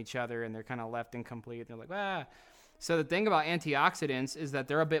electrons from each other, and they're kind of left incomplete. They're like, ah. So the thing about antioxidants is that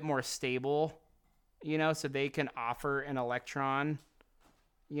they're a bit more stable, so they can offer an electron,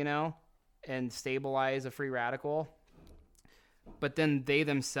 and stabilize a free radical. But then they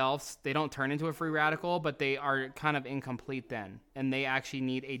themselves, they don't turn into a free radical, but they are kind of incomplete then. And they actually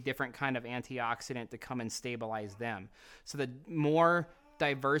need a different kind of antioxidant to come and stabilize them. So the more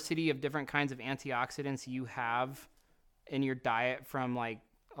diversity of different kinds of antioxidants you have in your diet from like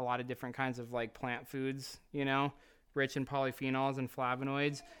a lot of different kinds of like plant foods, rich in polyphenols and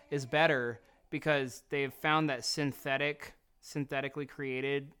flavonoids, is better, because they've found that synthetically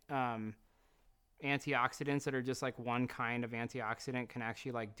created antioxidants that are just like one kind of antioxidant can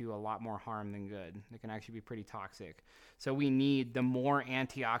actually like do a lot more harm than good. They can actually be pretty toxic. So we need the more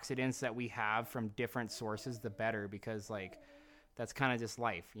antioxidants that we have from different sources, the better, because like that's kind of just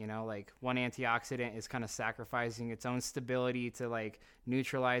life, like one antioxidant is kind of sacrificing its own stability to like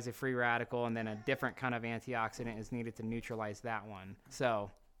neutralize a free radical, and then a different kind of antioxidant is needed to neutralize that one. So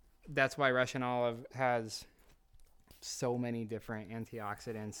that's why Russian olive has so many different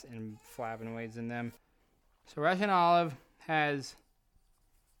antioxidants and flavonoids in them. So Russian olive has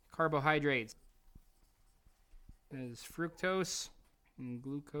carbohydrates. Has fructose and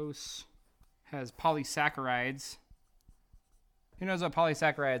glucose. Has polysaccharides. Who knows what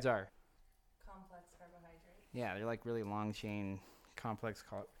polysaccharides are? Complex carbohydrates. Yeah, they're like really long chain complex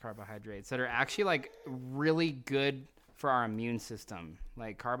carbohydrates that are actually like really good for our immune system.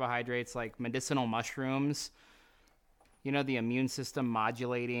 Like carbohydrates, like medicinal mushrooms. The immune system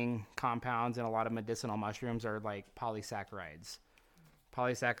modulating compounds in a lot of medicinal mushrooms are like polysaccharides.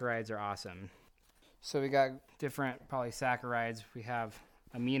 Polysaccharides are awesome. So we got different polysaccharides. We have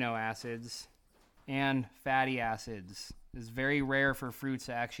amino acids and fatty acids. It's very rare for fruits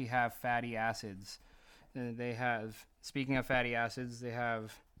to actually have fatty acids. They have, speaking of fatty acids, they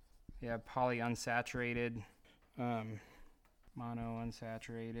have polyunsaturated,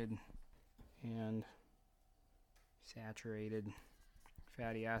 monounsaturated, and saturated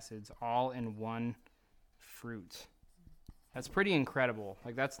fatty acids all in one fruit. That's pretty incredible.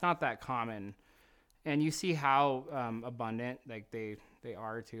 Like that's not that common. And you see how abundant like they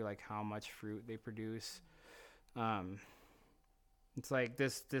are to like how much fruit they produce. It's like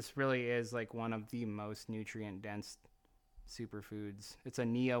this really is like one of the most nutrient dense superfoods. It's a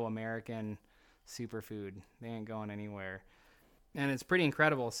neo-American superfood. They ain't going anywhere. And it's pretty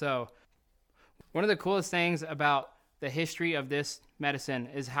incredible. So one of the coolest things about the history of this medicine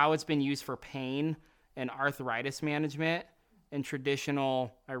is how it's been used for pain and arthritis management in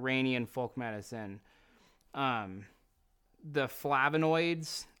traditional Iranian folk medicine. The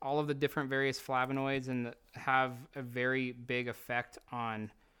flavonoids, all of the different various flavonoids, have a very big effect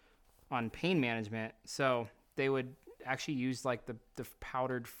on pain management. So they would actually use like the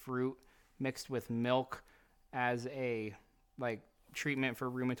powdered fruit mixed with milk as a like treatment for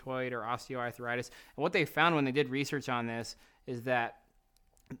rheumatoid or osteoarthritis. And what they found when they did research on this is that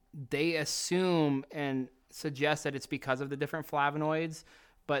they assume and suggest that it's because of the different flavonoids,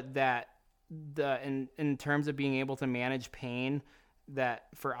 but that in terms of being able to manage pain, that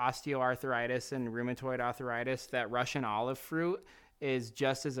for osteoarthritis and rheumatoid arthritis, that Russian olive fruit is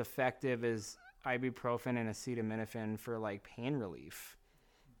just as effective as ibuprofen and acetaminophen for like pain relief.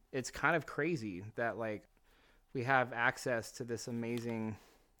 It's kind of crazy that like we have access to this amazing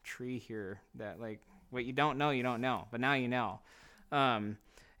tree here that like what you don't know, but now you know.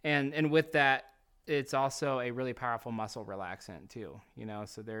 And with that, it's also a really powerful muscle relaxant too,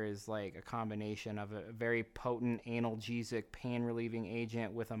 so there is like a combination of a very potent analgesic pain relieving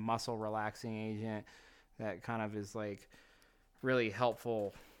agent with a muscle relaxing agent that kind of is like really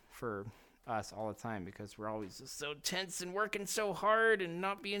helpful for us all the time, because we're always just so tense and working so hard and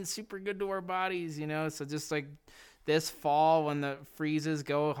not being super good to our bodies, so just like this fall when the freezes,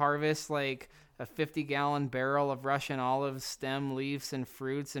 go harvest like a 50-gallon barrel of Russian olive stem leaves and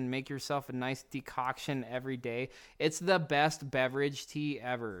fruits and make yourself a nice decoction every day. It's the best beverage tea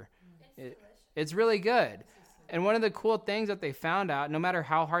ever. It's really good. And one of the cool things that they found out, no matter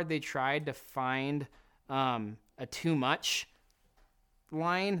how hard they tried to find a too much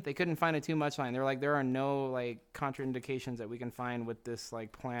line, they couldn't find a too much line. They're like, there are no like contraindications that we can find with this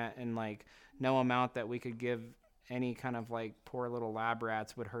like plant, and like no amount that we could give any kind of like poor little lab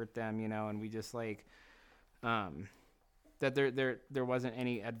rats would hurt them, and we just like that there wasn't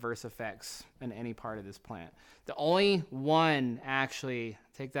any adverse effects in any part of this plant. The only one, actually,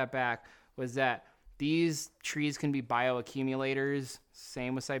 take that back, was that these trees can be bioaccumulators.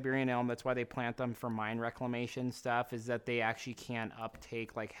 Same with Siberian elm. That's why they plant them for mine reclamation stuff, is that they actually can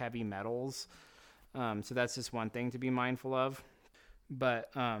uptake like heavy metals. So that's just one thing to be mindful of. But,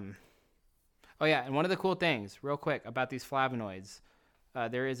 oh yeah, and one of the cool things, real quick, about these flavonoids,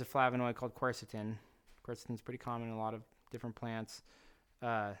 there is a flavonoid called quercetin. Quercetin is pretty common in a lot of different plants.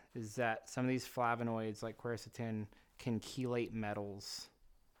 Is that some of these flavonoids, like quercetin, can chelate metals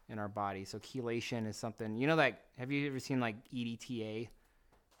in our body. So chelation is something, like, have you ever seen like EDTA?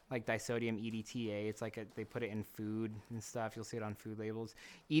 Like disodium EDTA. It's like they put it in food and stuff. You'll see it on food labels.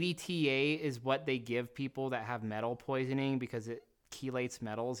 EDTA is what they give people that have metal poisoning because it chelates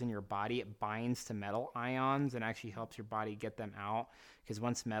metals in your body. It binds to metal ions and actually helps your body get them out, because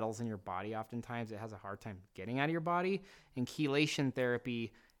once metal's in your body, oftentimes it has a hard time getting out of your body. And chelation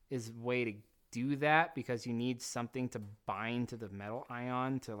therapy is a way to do that, because you need something to bind to the metal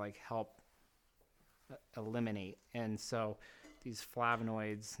ion to like help eliminate. And so these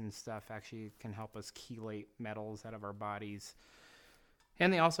flavonoids and stuff actually can help us chelate metals out of our bodies.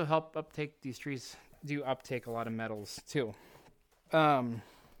 And they also help uptake, these trees do uptake a lot of metals too.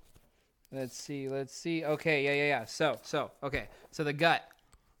 Let's see. Okay, yeah. So the gut.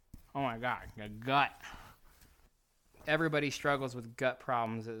 Oh my God, the gut. Everybody struggles with gut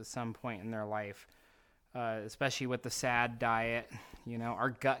problems at some point in their life, especially with the SAD diet.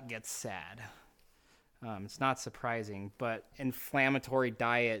 Our gut gets sad. It's not surprising, but inflammatory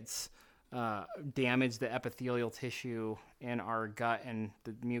diets damage the epithelial tissue in our gut, and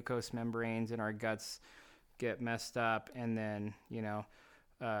the mucous membranes in our guts get messed up. And then,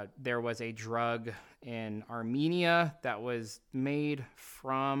 there was a drug in Armenia that was made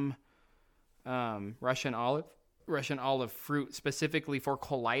from Russian olive fruit, specifically for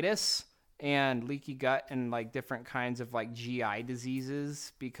colitis and leaky gut and like different kinds of like GI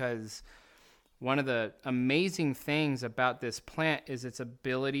diseases, because one of the amazing things about this plant is its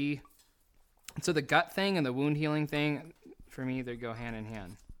ability. So the gut thing and the wound healing thing, for me, they go hand in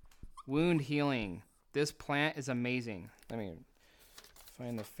hand. Wound healing. This plant is amazing. Let me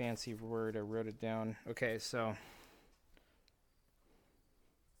find the fancy word. I wrote it down. Okay, so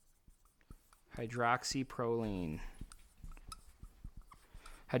hydroxyproline.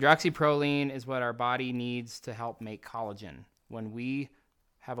 Hydroxyproline is what our body needs to help make collagen. When we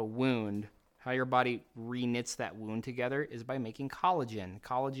have a wound, how your body reknits that wound together is by making collagen.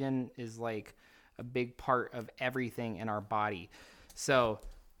 Collagen is like a big part of everything in our body. So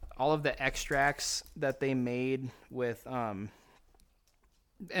all of the extracts that they made with, and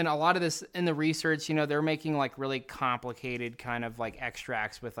a lot of this in the research, they're making like really complicated kind of like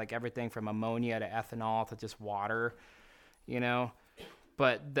extracts with like everything from ammonia to ethanol to just water,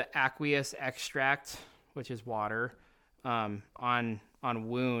 but the aqueous extract, which is water, on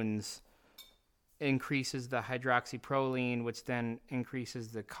wounds, increases the hydroxyproline, which then increases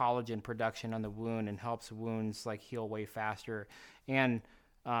the collagen production on the wound and helps wounds like heal way faster. And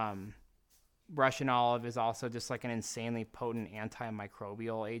Russian olive is also just like an insanely potent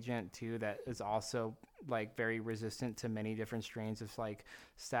antimicrobial agent too, that is also like very resistant to many different strains of like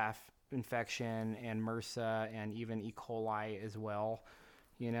staph infection and MRSA and even E. coli as well.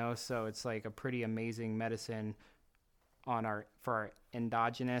 So it's like a pretty amazing medicine for our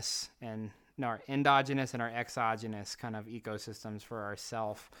endogenous and our exogenous kind of ecosystems for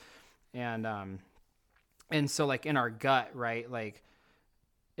ourself. And so like in our gut, right, like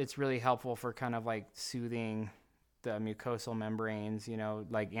it's really helpful for kind of like soothing the mucosal membranes,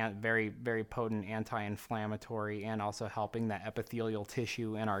 like very, very potent anti-inflammatory, and also helping that epithelial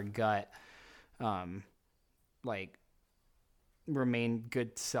tissue in our gut, like remain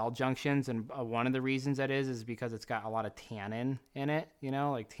good cell junctions. And one of the reasons that is because it's got a lot of tannin in it.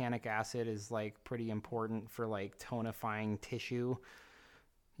 Like tannic acid is like pretty important for like tonifying tissue.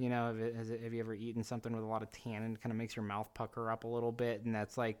 Have you ever eaten something with a lot of tannin? It kind of makes your mouth pucker up a little bit, and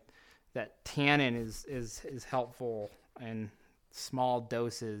that's like that tannin is helpful in small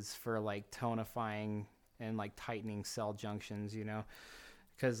doses for like tonifying and like tightening cell junctions,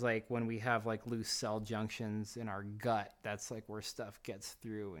 because like when we have like loose cell junctions in our gut, that's like where stuff gets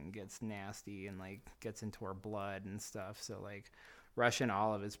through and gets nasty and like gets into our blood and stuff. So like Russian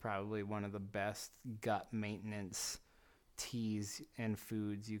olive is probably one of the best gut maintenance teas and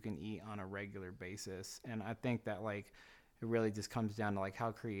foods you can eat on a regular basis. And I think that like it really just comes down to like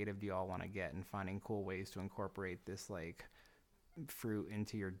how creative do you all want to get in finding cool ways to incorporate this like fruit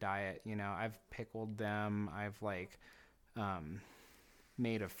into your diet. I've pickled them. I've like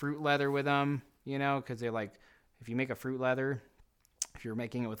made a fruit leather with them, because they're like, if you make a fruit leather, if you're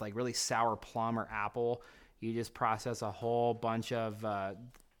making it with like really sour plum or apple, you just process a whole bunch of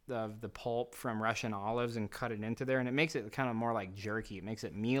the pulp from Russian olives and cut it into there, and it makes it kind of more like jerky. It makes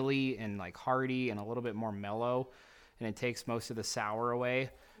it mealy and like hearty and a little bit more mellow, and it takes most of the sour away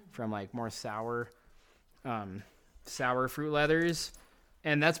from like more sour sour fruit leathers.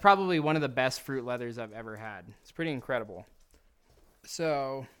 And that's probably one of the best fruit leathers I've ever had. It's pretty incredible.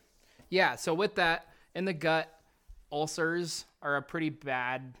 So, yeah. So with that, in the gut, ulcers are a pretty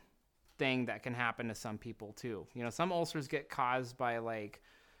bad thing that can happen to some people too. You know, some ulcers get caused by like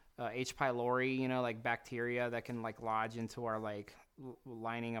H. pylori, you know, like bacteria that can like lodge into our like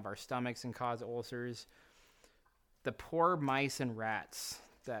lining of our stomachs and cause ulcers. The poor mice and rats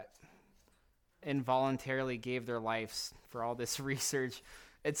that involuntarily gave their lives for all this research.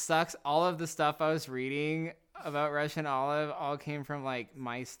 It sucks. All of the stuff I was reading about Russian olive all came from like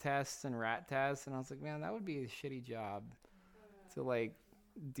mice tests and rat tests. And I was like, man, that would be a shitty job to like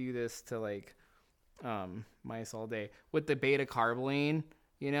do this to like mice all day. With the beta carboline,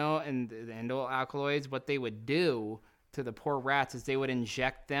 you know, and the indole alkaloids, what they would do to the poor rats is they would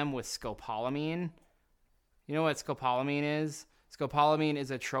inject them with scopolamine. You know what scopolamine is? Scopolamine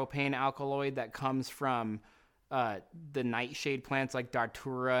is a tropane alkaloid that comes from the nightshade plants like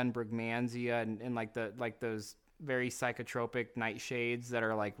Datura and Brugmansia and like those very psychotropic nightshades that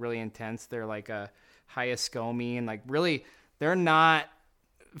are like really intense. They're like a hyoscomine, like really, they're not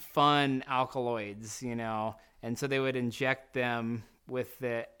fun alkaloids, you know. And so they would inject them with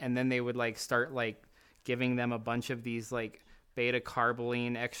it, and then they would like start like giving them a bunch of these like beta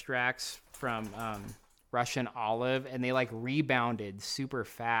carboline extracts from Russian olive, and they like rebounded super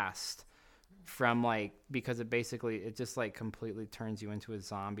fast from like, because it just like completely turns you into a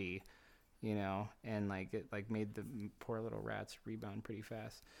zombie, you know, and like it like made the poor little rats rebound pretty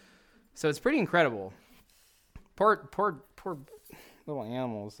fast. So it's pretty incredible. Poor little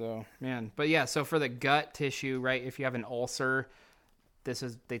animals though, man. But yeah, so for the gut tissue, right, if you have an ulcer,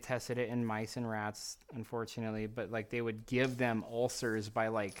 they tested it in mice and rats, unfortunately, but like they would give them ulcers by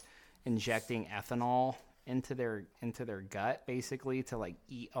like injecting ethanol into their gut, basically, to like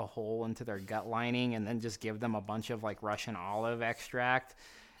eat a hole into their gut lining, and then just give them a bunch of like Russian olive extract.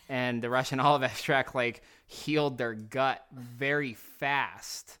 And the Russian olive extract like healed their gut very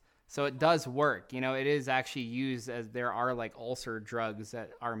fast. So it does work. You know, it is actually used, as there are like ulcer drugs that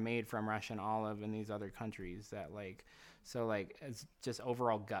are made from Russian olive in these other countries that like, so like it's just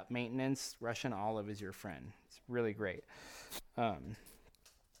overall gut maintenance. Russian olive is your friend. It's really great.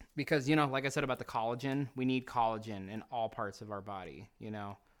 Because, you know, like I said about the collagen, we need collagen in all parts of our body, you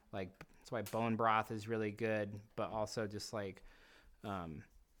know, like that's why bone broth is really good, but also just like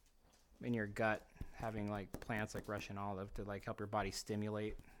in your gut, having like plants like Russian olive to like help your body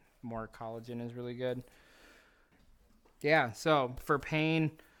stimulate more collagen is really good. Yeah, so for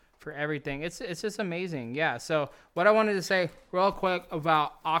pain, for everything, it's just amazing. Yeah, so what I wanted to say real quick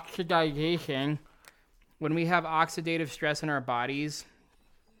about oxidation, when we have oxidative stress in our bodies,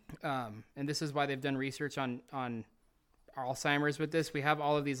 and this is why they've done research on Alzheimer's with this, we have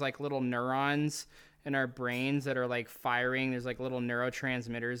all of these like little neurons in our brains that are like firing. There's like little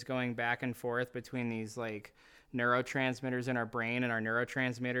neurotransmitters going back and forth between these like neurotransmitters in our brain, and our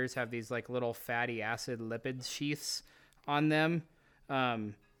neurotransmitters have these like little fatty acid lipid sheaths on them,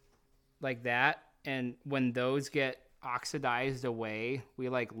 like that. And when those get oxidized away, we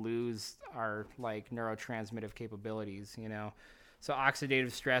like lose our like neurotransmitter capabilities, you know. So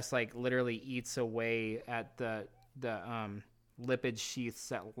oxidative stress like literally eats away at the lipid sheaths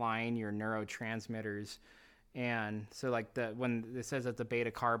that line your neurotransmitters. And so like when it says that the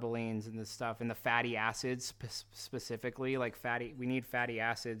beta carbolines and the stuff and the fatty acids specifically, like we need fatty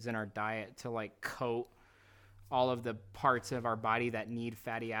acids in our diet to like coat all of the parts of our body that need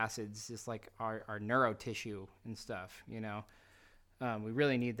fatty acids, just like our neuro tissue and stuff, you know. We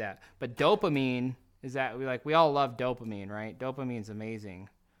really need that. But dopamine is that we all love dopamine, right? Dopamine's amazing.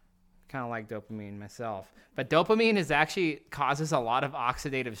 Kind of like dopamine myself, but dopamine is actually causes a lot of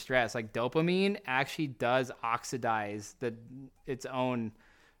oxidative stress. Like dopamine actually does oxidize its own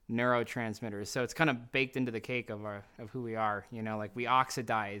neurotransmitters, so it's kind of baked into the cake of who we are, you know. Like we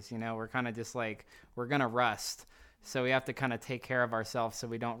oxidize, you know, we're kind of just like we're gonna rust, so we have to kind of take care of ourselves so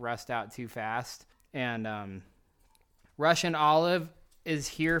we don't rust out too fast. And Russian olive is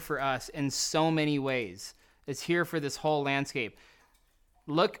here for us in so many ways. It's here for this whole landscape.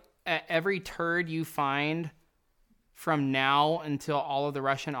 Look at every turd you find from now until all of the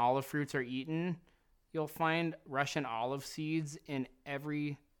Russian olive fruits are eaten. You'll find Russian olive seeds in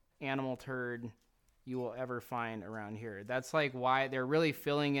every animal turd you will ever find around here. That's like why they're really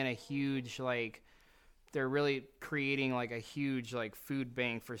filling in a huge, like, they're really creating like a huge like food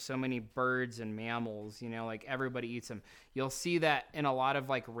bank for so many birds and mammals, you know, like everybody eats them. You'll see that in a lot of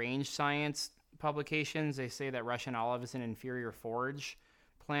like range science publications. They say that Russian olive is an inferior forage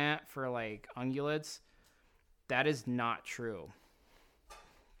plant for like ungulates. That is not true.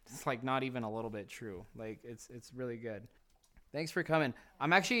 It's like not even a little bit true. Like it's really good. Thanks for coming.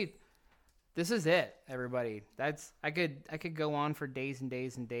 This is it, everybody. I could go on for days and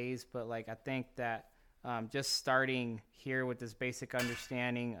days and days, but like I think that just starting here with this basic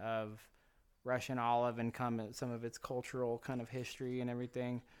understanding of Russian olive and some of its cultural kind of history and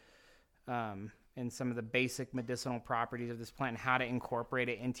everything, and some of the basic medicinal properties of this plant and how to incorporate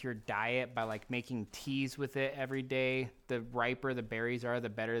it into your diet by like making teas with it every day. The riper the berries are, the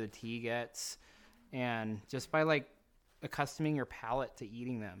better the tea gets, and just by like accustoming your palate to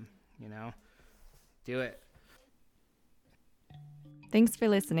eating them, do it. Thanks for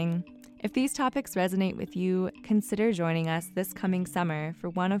listening. If these topics resonate with you, consider joining us this coming summer for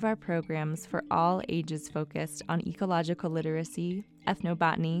one of our programs for all ages focused on ecological literacy,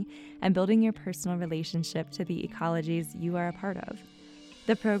 ethnobotany, and building your personal relationship to the ecologies you are a part of.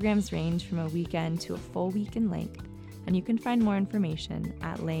 The programs range from a weekend to a full week in length, and you can find more information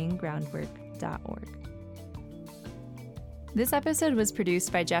at layinggroundwork.org. This episode was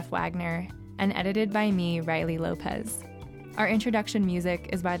produced by Jeff Wagner and edited by me, Riley Lopez. Our introduction music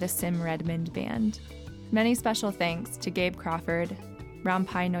is by the Sim Redmond Band. Many special thanks to Gabe Crawford,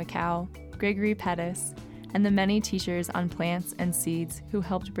 Rampai Noikau, Gregory Pettis, and the many teachers on plants and seeds who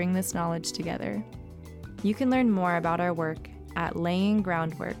helped bring this knowledge together. You can learn more about our work at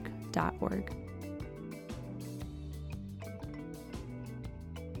layinggroundwork.org.